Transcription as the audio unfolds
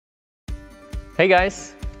Hey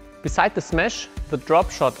guys! Beside the smash, the drop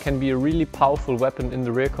shot can be a really powerful weapon in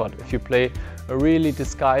the rear court if you play a really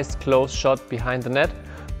disguised close shot behind the net,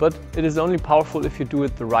 but it is only powerful if you do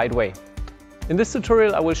it the right way. In this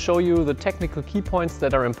tutorial I will show you the technical key points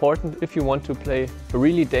that are important if you want to play a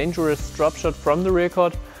really dangerous drop shot from the rear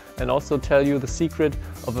court, and also tell you the secret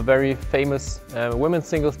of a very famous women's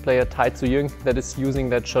singles player, Tai Tzu Ying, that is using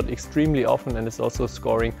that shot extremely often and is also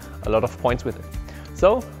scoring a lot of points with it.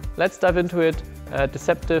 So let's dive into it.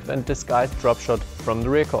 Deceptive and disguised drop shot from the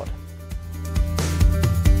rear court.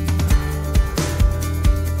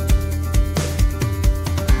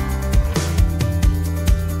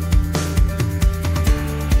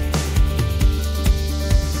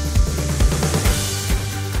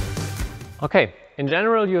 Okay, in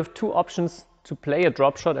general you have two options to play a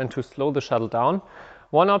drop shot and to slow the shuttle down.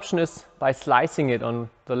 One option is by slicing it on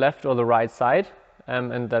the left or the right side,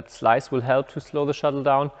 and that slice will help to slow the shuttle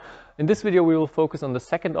down. In this video we will focus on the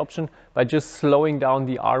second option by just slowing down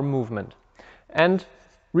the arm movement. And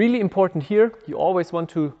really important here, you always want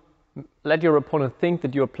to let your opponent think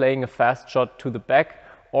that you're playing a fast shot to the back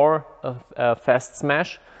or a fast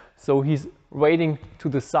smash. So he's waiting to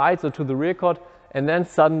the sides or to the rear court, and then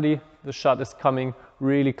suddenly the shot is coming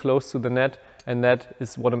really close to the net, and that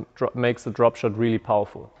is what makes the drop shot really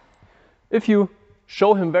powerful. If you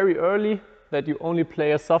show him very early that you only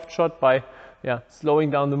play a soft shot by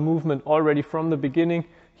slowing down the movement already from the beginning,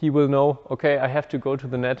 he will know, okay, I have to go to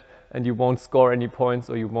the net, and you won't score any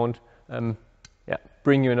points, or you won't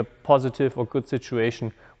bring you in a positive or good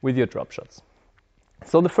situation with your drop shots.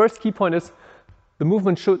 So the first key point is the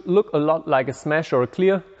movement should look a lot like a smash or a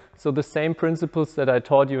clear. So the same principles that I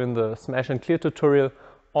taught you in the smash and clear tutorial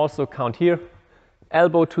also count here.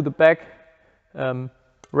 Elbow to the back,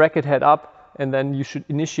 racket head up, and then you should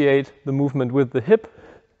initiate the movement with the hip,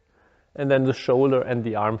 and then the shoulder and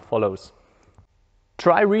the arm follows.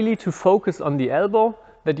 Try really to focus on the elbow,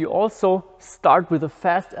 that you also start with a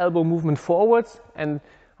fast elbow movement forwards, and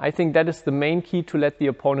I think that is the main key to let the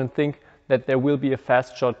opponent think that there will be a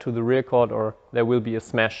fast shot to the rear court or there will be a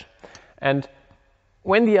smash. And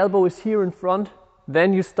when the elbow is here in front,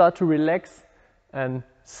 then you start to relax and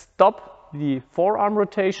stop the forearm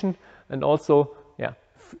rotation, and also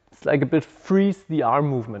it's like a bit freeze the arm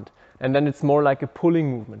movement. And then it's more like a pulling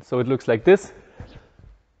movement. So it looks like this.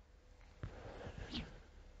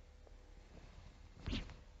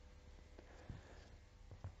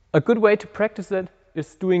 A good way to practice it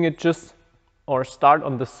is doing it just or start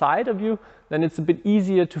on the side of you. Then it's a bit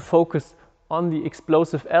easier to focus on the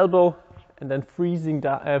explosive elbow and then freezing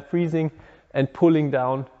and pulling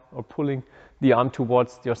down or pulling the arm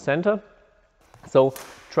towards your center. So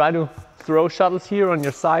try to throw shuttles here on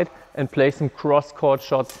your side and play some cross-court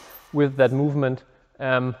shots with that movement.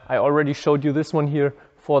 I already showed you this one here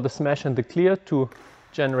for the smash and the clear to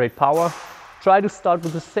generate power. Try to start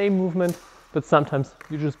with the same movement, but sometimes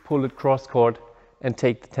you just pull it cross court and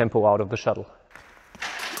take the tempo out of the shuttle.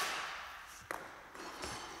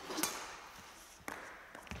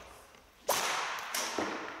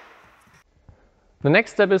 The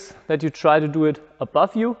next step is that you try to do it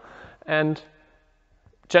above you, and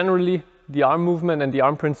generally the arm movement and the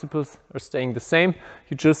arm principles are staying the same.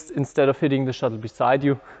 You just, instead of hitting the shuttle beside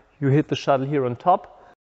you, you hit the shuttle here on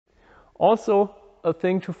top. Also, a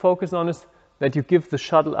thing to focus on is that you give the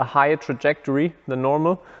shuttle a higher trajectory than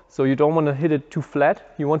normal. So you don't want to hit it too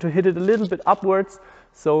flat. You want to hit it a little bit upwards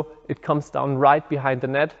so it comes down right behind the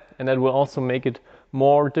net, and that will also make it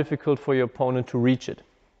more difficult for your opponent to reach it.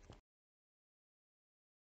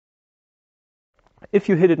 If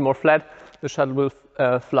you hit it more flat, the shuttle will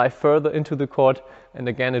fly further into the court, and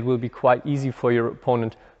again it will be quite easy for your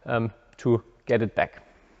opponent to get it back.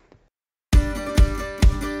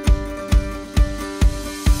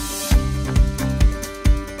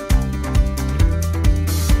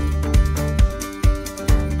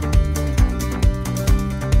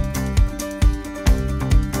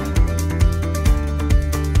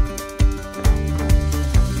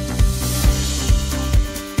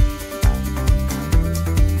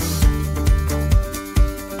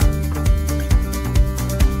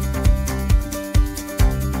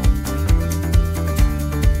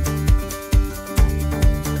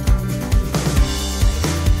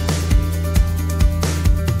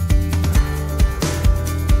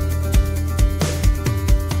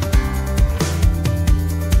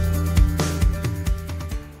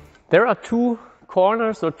 There are two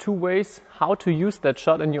corners or two ways how to use that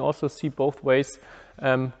shot, and you also see both ways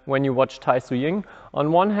when you watch Tai Tzu Ying.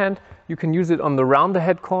 On one hand, you can use it on the round the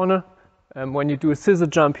head corner when you do a scissor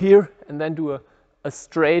jump here and then do a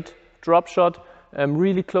straight drop shot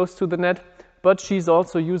really close to the net. but she's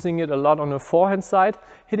also using it a lot on her forehand side,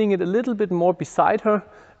 hitting it a little bit more beside her,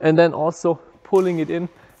 and then also pulling it in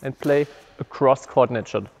and play a cross-court net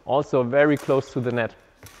shot, also very close to the net.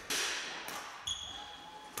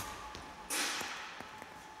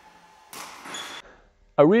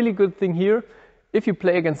 A really good thing here, if you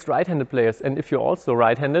play against right-handed players and if you're also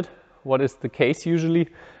right-handed, what is the case usually,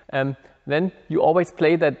 then you always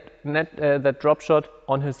play that drop shot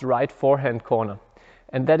on his right forehand corner.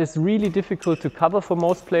 And that is really difficult to cover for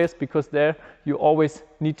most players, because there you always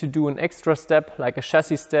need to do an extra step, like a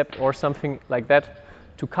chassis step or something like that,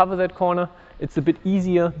 to cover that corner. It's a bit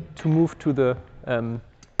easier to move to the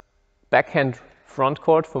backhand front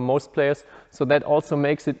court for most players, so that also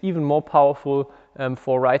makes it even more powerful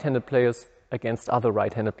for right-handed players against other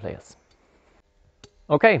right-handed players.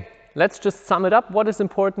 Okay, let's just sum it up. What is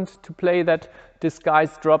important to play that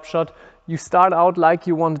disguised drop shot? You start out like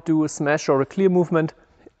you want to do a smash or a clear movement,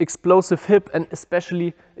 explosive hip and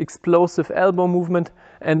especially explosive elbow movement,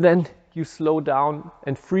 and then you slow down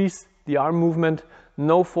and freeze the arm movement.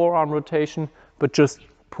 No forearm rotation, but just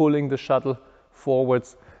pulling the shuttle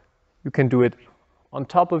forwards. You can do it on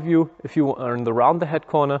top of you if you are in the round the head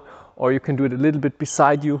corner, or you can do it a little bit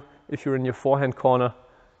beside you if you're in your forehand corner,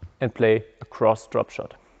 and play a cross drop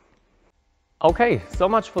shot. Okay, so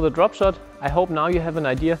much for the drop shot. I hope now you have an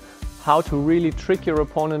idea how to really trick your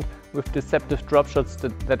opponent with deceptive drop shots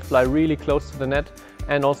that fly really close to the net,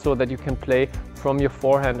 and also that you can play from your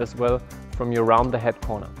forehand as well, from your round the head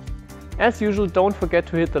corner. As usual, don't forget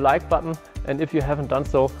to hit the like button, and if you haven't done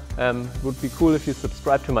so, it would be cool if you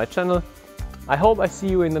subscribe to my channel. I hope I see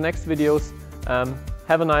you in the next videos.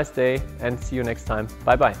 Have a nice day and see you next time.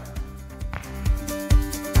 Bye bye.